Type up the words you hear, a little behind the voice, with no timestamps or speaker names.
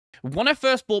When I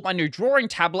first bought my new drawing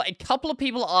tablet, a couple of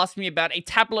people asked me about a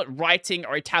tablet writing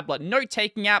or a tablet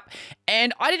note-taking app,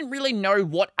 and I didn't really know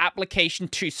what application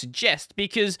to suggest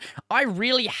because I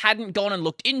really hadn't gone and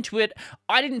looked into it.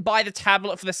 I didn't buy the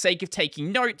tablet for the sake of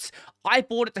taking notes. I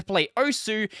bought it to play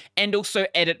Osu and also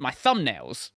edit my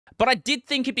thumbnails. But I did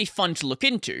think it'd be fun to look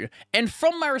into, and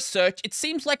from my research, it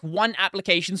seems like one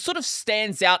application sort of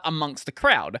stands out amongst the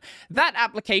crowd. That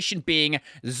application being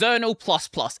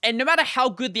Xournal++, and no matter how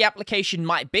good the application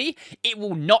might be, it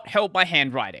will not help my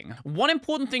handwriting. One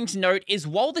important thing to note is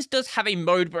while this does have a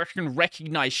mode where it can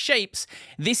recognize shapes,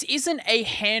 this isn't a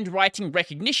handwriting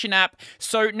recognition app,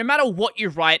 so no matter what you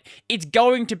write, it's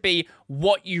going to be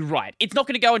what you write. It's not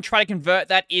going to go and try to convert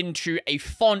that into a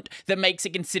font that makes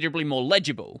it considerably more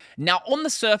legible. Now, on the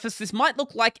surface, this might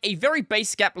look like a very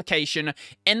basic application,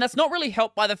 and that's not really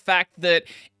helped by the fact that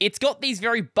it's got these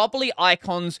very bubbly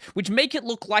icons, which make it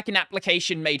look like an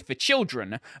application made for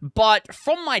children. But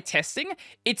from my testing,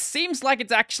 it seems like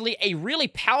it's actually a really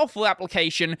powerful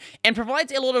application and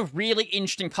provides a lot of really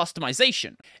interesting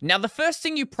customization. Now, the first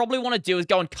thing you probably want to do is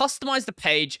go and customize the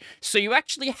page so you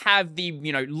actually have the,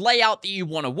 layout that you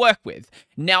want to work with.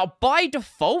 Now, by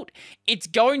default, it's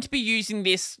going to be using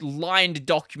this lined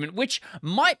document, which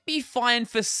might be fine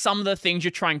for some of the things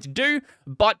you're trying to do,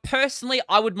 but personally,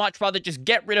 I would much rather just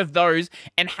get rid of those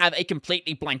and have a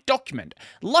completely blank document.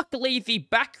 Luckily, the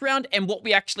background and what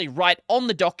we actually write on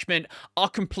the document are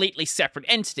completely separate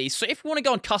entities, so if we want to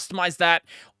go and customize that,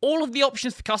 all of the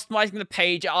options for customizing the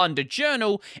page are under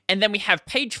Journal, and then we have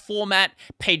page format,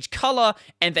 page color,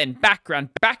 and then background.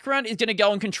 Background is going to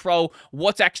go and control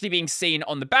what's actually being seen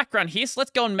on the background here, so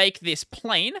let's go and make this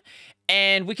plain.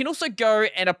 And we can also go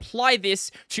and apply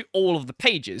this to all of the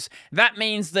pages. That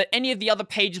means that any of the other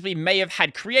pages we may have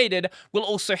had created will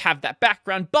also have that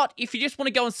background, but if you just want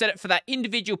to go and set it for that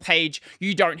individual page,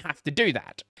 you don't have to do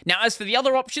that. Now, as for the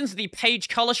other options, the page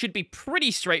color should be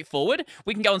pretty straightforward.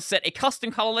 We can go and set a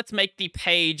custom color. Let's make the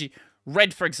page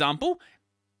red, for example.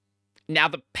 Now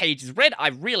the page is red. I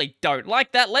really don't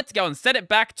like that. Let's go and set it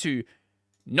back to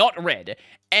not red.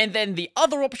 And then the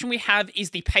other option we have is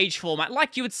the page format.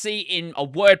 Like you would see in a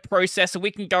word processor,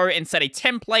 we can go and set a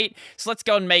template. So let's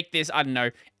go and make this, I don't know,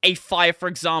 A5 for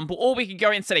example, or we can go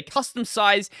and set a custom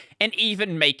size and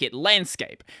even make it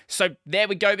landscape. So there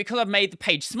we go. Because I've made the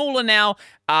page smaller now,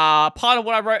 part of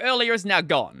what I wrote earlier is now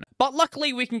gone. But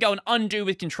luckily we can go and undo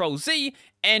with Control-Z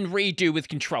and redo with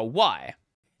Control-Y.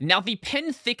 Now, the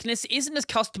pen thickness isn't as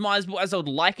customizable as I would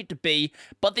like it to be,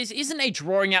 but this isn't a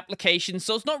drawing application,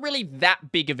 so it's not really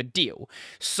that big of a deal.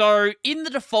 So, in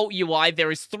the default UI, there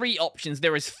is three options.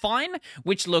 There is fine,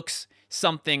 which looks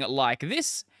something like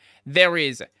this. There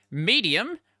is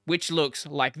medium, which looks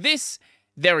like this.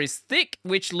 There is thick,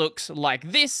 which looks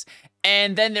like this.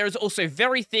 And then there is also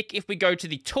very thick if we go to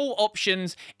the tool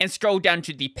options and scroll down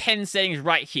to the pen settings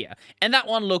right here. And that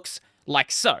one looks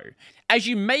like so. As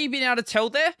you may be able to tell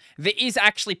there is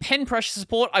actually pen pressure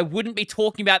support. I wouldn't be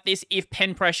talking about this if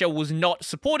pen pressure was not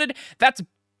supported. That's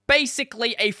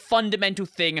basically a fundamental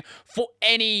thing for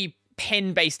any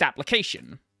pen-based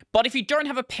application. But if you don't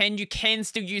have a pen, you can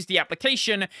still use the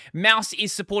application. Mouse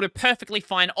is supported perfectly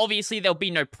fine. Obviously, there'll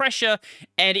be no pressure,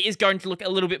 and it is going to look a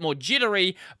little bit more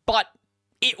jittery, but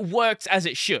it works as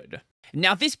it should.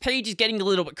 Now, this page is getting a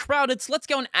little bit crowded, so let's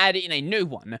go and add in a new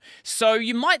one. So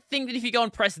you might think that if you go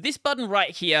and press this button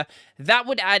right here, that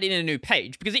would add in a new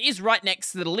page, because it is right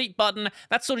next to the delete button.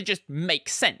 That sort of just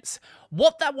makes sense.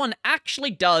 What that one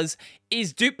actually does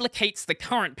is duplicates the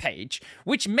current page,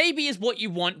 which maybe is what you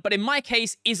want, but in my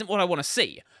case, isn't what I want to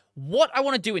see. What I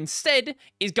want to do instead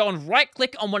is go and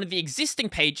right-click on one of the existing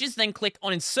pages, then click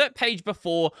on Insert Page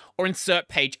Before or Insert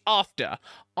Page After.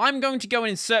 I'm going to go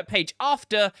and Insert Page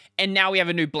After, and now we have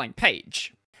a new blank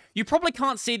page. You probably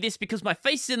can't see this because my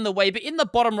face is in the way, but in the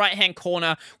bottom right-hand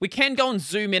corner, we can go and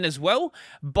zoom in as well,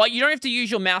 but you don't have to use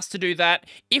your mouse to do that.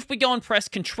 If we go and press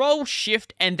Control,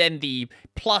 Shift, and then the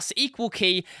plus equal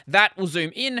key, that will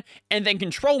zoom in, and then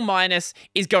Control minus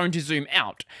is going to zoom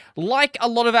out. Like a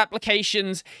lot of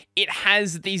applications, it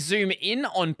has the zoom in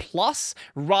on plus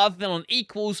rather than on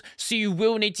equals, so you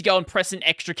will need to go and press an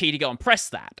extra key to go and press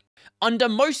that. Under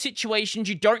most situations,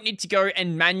 you don't need to go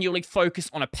and manually focus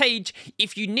on a page.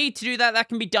 If you need to do that, that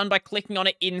can be done by clicking on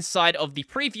it inside of the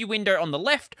preview window on the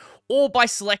left, or by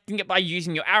selecting it by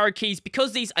using your arrow keys.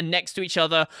 Because these are next to each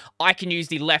other, I can use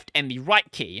the left and the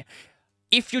right key.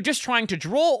 If you're just trying to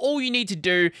draw, all you need to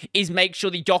do is make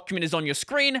sure the document is on your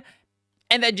screen,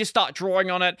 and then just start drawing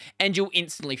on it, and you'll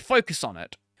instantly focus on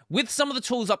it. with some of the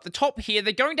tools up the top here,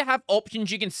 they're going to have options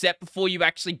you can set before you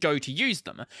actually go to use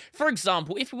them. For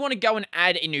example, if we want to go and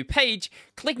add a new page,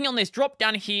 clicking on this drop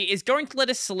down here is going to let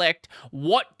us select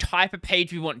what type of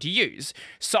page we want to use.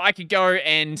 So I could go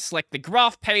and select the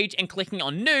graph page, and clicking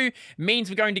on new means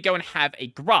we're going to go and have a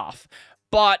graph.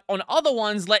 But on other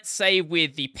ones, let's say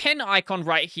with the pen icon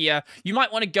right here, you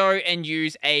might want to go and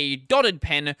use a dotted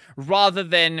pen rather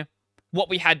than what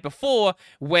we had before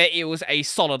where it was a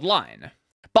solid line.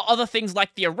 But other things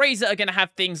like the eraser are going to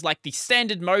have things like the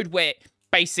standard mode where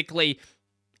basically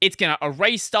it's going to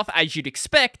erase stuff as you'd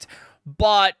expect.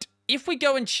 But if we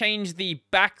go and change the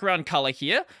background color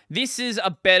here, this is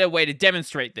a better way to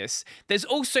demonstrate this. There's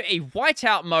also a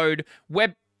whiteout mode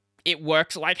where it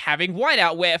works like having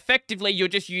whiteout, where effectively you're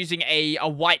just using a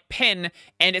white pen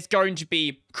and it's going to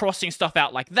be crossing stuff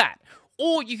out like that.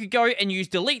 Or you could go and use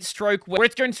delete stroke, where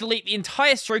it's going to delete the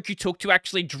entire stroke you took to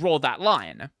actually draw that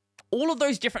line. All of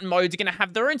those different modes are going to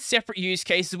have their own separate use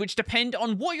cases which depend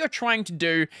on what you're trying to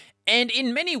do, and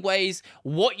in many ways,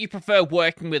 what you prefer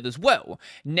working with as well.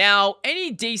 Now, any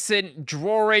decent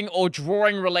drawing or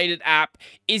drawing-related app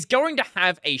is going to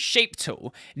have a shape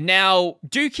tool. Now,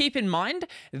 do keep in mind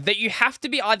that you have to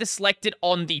be either selected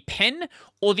on the pen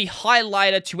or the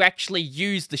highlighter to actually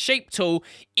use the shape tool.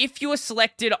 If you are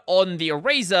selected on the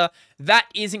eraser, that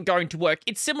isn't going to work.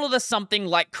 It's similar to something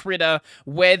like Critter,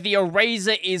 where the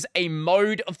eraser is a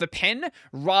mode of the pen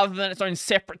rather than its own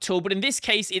separate tool, but in this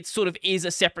case, it sort of is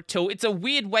a separate tool. It's a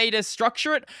weird way to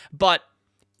structure it, but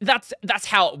that's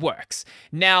how it works.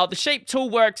 Now, the shape tool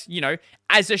works, you know,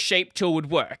 as a shape tool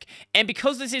would work. And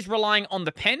because this is relying on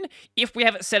the pen, if we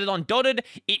have it set it on dotted,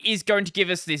 it is going to give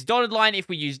us this dotted line. If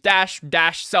we use dash,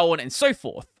 dash, so on and so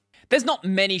forth. There's not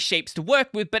many shapes to work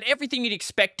with, but everything you'd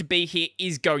expect to be here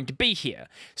is going to be here.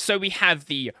 So we have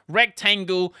the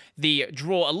rectangle, the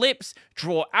draw ellipse,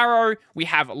 draw arrow, we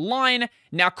have line.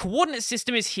 Now, coordinate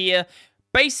system is here,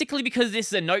 basically because this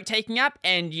is a note-taking app,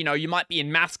 and, you know, you might be in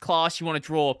maths class, you want to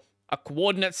draw a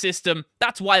coordinate system.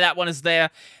 That's why that one is there.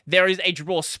 There is a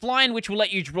draw spline, which will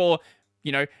let you draw,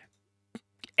 you know,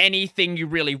 anything you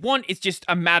really want. It's just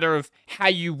a matter of how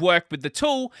you work with the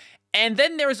tool. And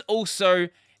then there is also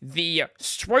the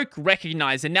stroke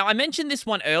recognizer. Now, I mentioned this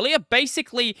one earlier.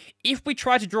 Basically, if we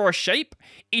try to draw a shape,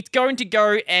 it's going to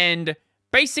go and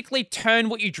basically turn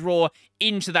what you draw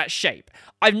into that shape.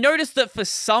 I've noticed that for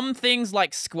some things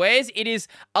like squares, it is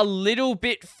a little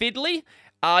bit fiddly.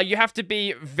 You have to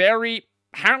be very...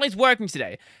 Apparently, it's working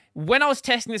today. When I was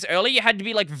testing this earlier, you had to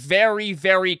be like very,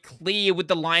 very clear with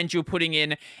the lines you were putting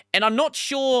in. And I'm not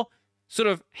sure sort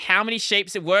of how many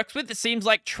shapes it works with. It seems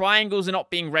like triangles are not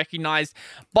being recognized.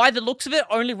 By the looks of it,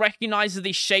 only recognizes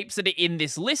the shapes that are in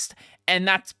this list, and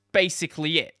that's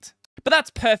basically it. But that's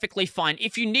perfectly fine.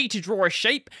 If you need to draw a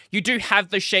shape, you do have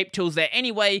the shape tools there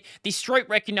anyway. The stroke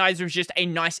recognizer is just a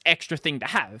nice extra thing to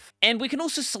have. And we can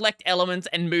also select elements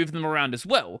and move them around as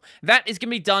well. That is going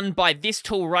to be done by this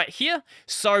tool right here.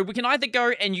 So we can either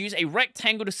go and use a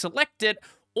rectangle to select it,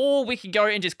 or we can go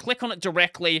and just click on it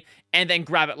directly and then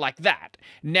grab it like that.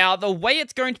 Now, the way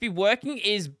it's going to be working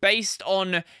is based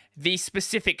on the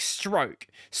specific stroke.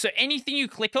 So anything you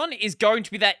click on is going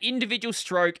to be that individual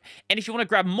stroke, and if you want to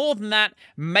grab more than that,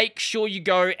 make sure you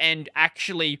go and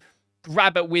actually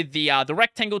grab it with the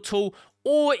rectangle tool,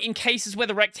 or in cases where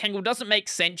the rectangle doesn't make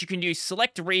sense, you can use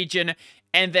select region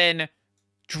and then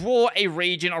draw a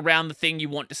region around the thing you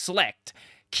want to select.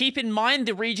 Keep in mind,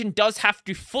 the region does have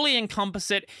to fully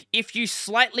encompass it. If you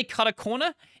slightly cut a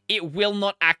corner, it will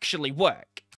not actually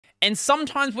work. And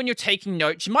sometimes when you're taking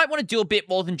notes, you might want to do a bit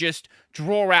more than just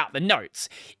draw out the notes.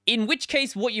 In which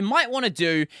case, what you might want to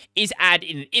do is add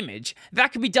in an image.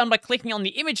 That can be done by clicking on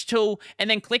the image tool and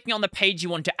then clicking on the page you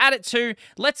want to add it to.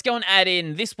 Let's go and add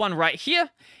in this one right here.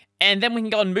 And then we can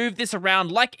go and move this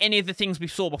around like any of the things we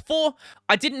saw before.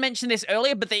 I didn't mention this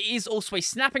earlier, but there is also a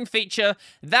snapping feature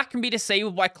that can be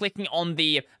disabled by clicking on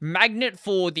the magnet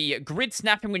for the grid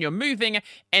snapping when you're moving,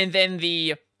 and then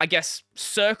the, I guess,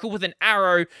 circle with an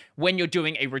arrow when you're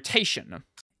doing a rotation.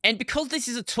 And because this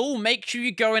is a tool, make sure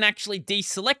you go and actually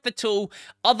deselect the tool,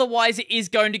 otherwise it is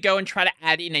going to go and try to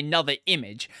add in another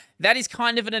image. That is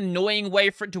kind of an annoying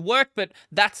way for it to work, but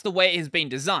that's the way it has been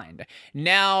designed.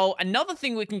 Now, another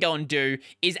thing we can go and do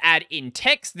is add in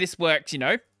text. This works, you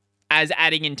know, as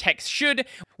adding in text should.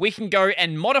 We can go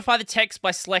and modify the text by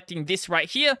selecting this right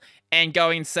here and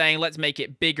going and saying, let's make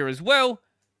it bigger as well.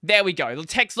 There we go. The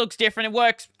text looks different. It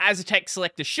works as a text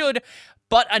selector should.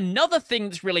 But another thing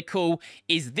that's really cool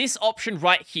is this option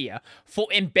right here for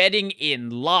embedding in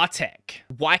LaTeX.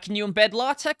 Why can you embed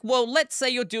LaTeX? Well, let's say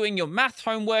you're doing your math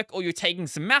homework or you're taking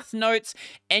some math notes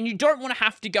and you don't want to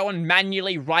have to go and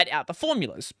manually write out the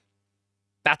formulas.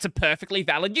 that's a perfectly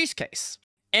valid use case.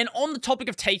 And on the topic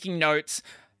of taking notes,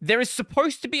 there is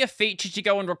supposed to be a feature to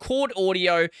go and record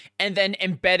audio and then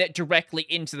embed it directly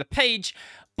into the page,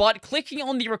 but clicking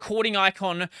on the recording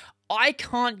icon, I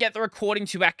can't get the recording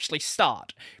to actually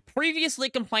start. Previously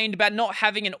complained about not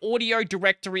having an audio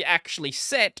directory actually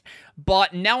set,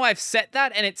 but now I've set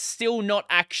that and it's still not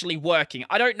actually working.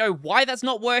 I don't know why that's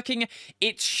not working.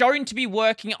 It's shown to be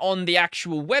working on the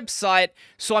actual website,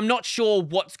 so I'm not sure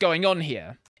what's going on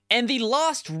here. And the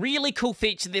last really cool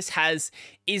feature this has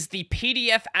is the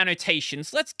PDF annotation.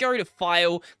 So let's go to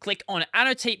File, click on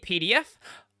Annotate PDF.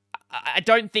 I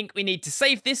don't think we need to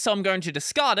save this, so I'm going to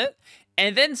discard it.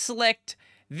 And then select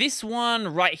this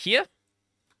one right here.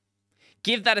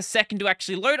 Give that a second to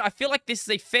actually load. I feel like this is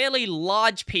a fairly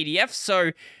large PDF,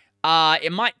 so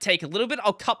it might take a little bit.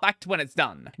 I'll cut back to when it's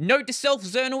done. Note to self,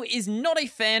 Xournal is not a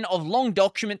fan of long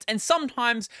documents and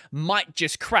sometimes might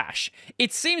just crash.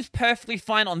 It seems perfectly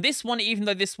fine on this one, even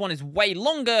though this one is way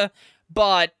longer,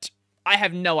 but I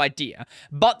have no idea.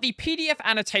 But the PDF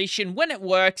annotation, when it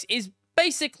works, is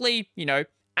basically, you know,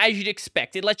 as you'd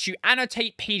expect. It lets you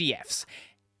annotate PDFs.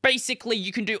 Basically,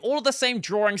 you can do all of the same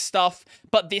drawing stuff,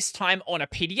 but this time on a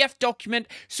PDF document.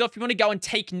 So if you want to go and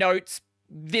take notes,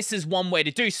 this is one way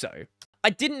to do so.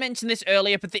 I didn't mention this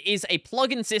earlier, but there is a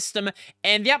plugin system,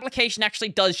 and the application actually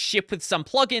does ship with some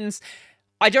plugins.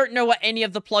 I don't know what any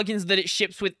of the plugins that it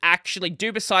ships with actually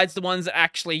do, besides the ones that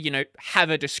actually, you know, have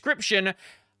a description.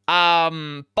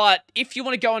 But if you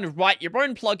want to go and write your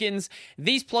own plugins,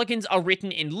 these plugins are written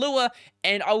in Lua,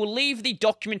 and I will leave the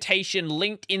documentation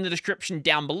linked in the description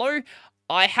down below.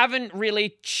 I haven't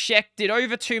really checked it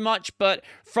over too much, but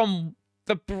from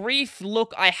the brief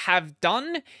look I have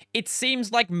done, it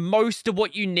seems like most of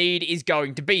what you need is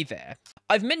going to be there.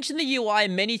 I've mentioned the UI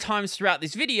many times throughout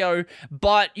this video,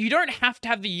 but you don't have to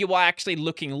have the UI actually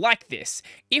looking like this.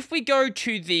 If we go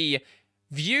to the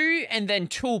View and then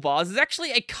Toolbars, there's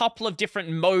actually a couple of different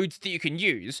modes that you can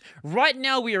use. Right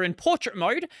now we are in Portrait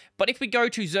mode, but if we go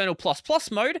to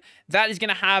Xournal++ mode, that is going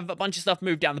to have a bunch of stuff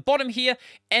moved down the bottom here,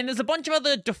 and there's a bunch of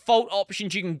other default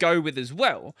options you can go with as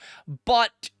well.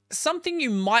 But something you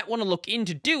might want to look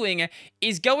into doing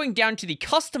is going down to the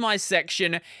Customize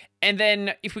section, and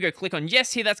then if we go click on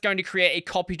yes here, that's going to create a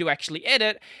copy to actually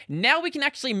edit. Now we can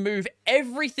actually move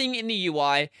everything in the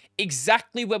UI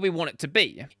exactly where we want it to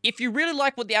be. If you really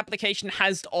like what the application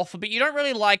has to offer, but you don't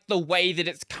really like the way that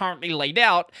it's currently laid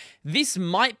out, this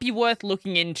might be worth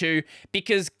looking into,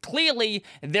 because clearly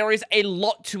there is a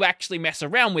lot to actually mess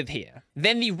around with here.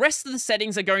 Then the rest of the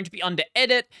settings are going to be under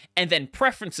Edit and then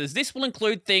Preferences. This will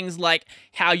include things like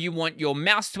how you want your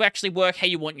mouse to actually work, how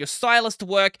you want your stylus to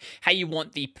work, how you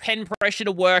want the pen pressure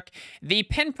to work. The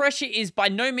pen pressure is by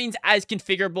no means as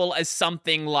configurable as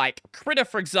something like Critter,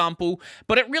 for example,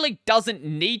 but it really doesn't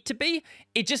need to be.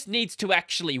 It just needs to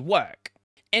actually work.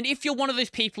 And if you're one of those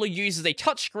people who uses a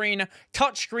touchscreen,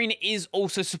 touchscreen is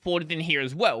also supported in here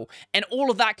as well. And all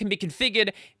of that can be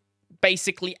configured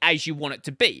basically as you want it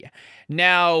to be.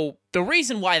 Now, the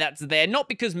reason why that's there, not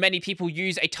because many people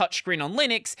use a touchscreen on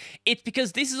Linux, it's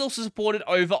because this is also supported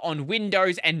over on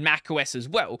Windows and macOS as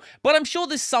well. But I'm sure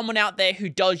there's someone out there who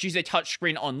does use a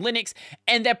touchscreen on Linux,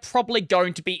 and they're probably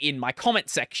going to be in my comment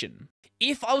section.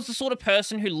 If I was the sort of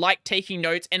person who liked taking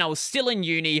notes and I was still in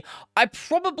uni, I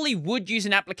probably would use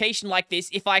an application like this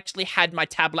if I actually had my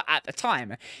tablet at the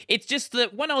time. It's just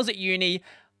that when I was at uni,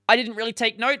 I didn't really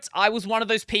take notes. I was one of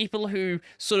those people who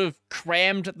sort of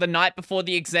crammed the night before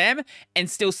the exam and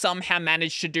still somehow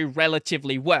managed to do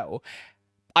relatively well.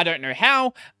 I don't know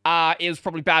how. It was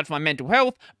probably bad for my mental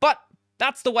health, but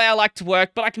that's the way I like to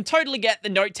work. But I can totally get the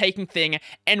note-taking thing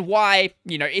and why,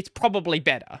 you know, it's probably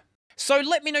better. So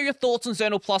let me know your thoughts on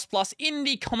Xournal++ in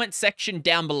the comment section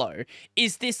down below.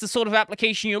 Is this the sort of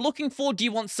application you're looking for? Do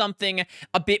you want something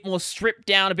a bit more stripped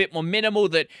down, a bit more minimal,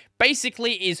 that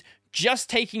basically is just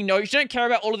taking notes? You don't care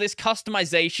about all of this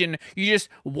customization. You just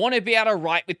want to be able to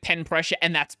write with pen pressure,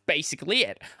 and that's basically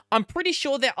it. I'm pretty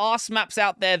sure there are some apps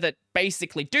out there that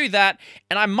basically do that,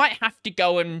 and I might have to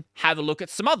go and have a look at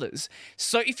some others.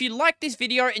 So if you like this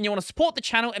video and you want to support the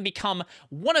channel and become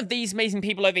one of these amazing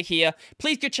people over here,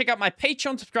 please go check out my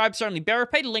Patreon, subscribe to Only Bearer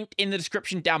Paid, linked in the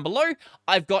description down below.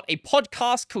 I've got a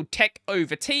podcast called Tech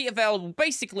Over Tea, available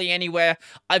basically anywhere.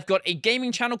 I've got a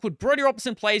gaming channel called Brodie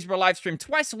Robertson Plays, where I live stream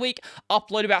twice a week,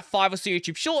 upload about 5 or so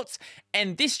YouTube shorts,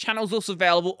 and this channel is also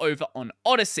available over on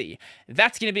Odyssey.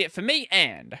 That's going to be it for me,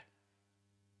 and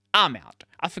I'm out.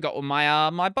 I forgot what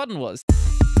my button was.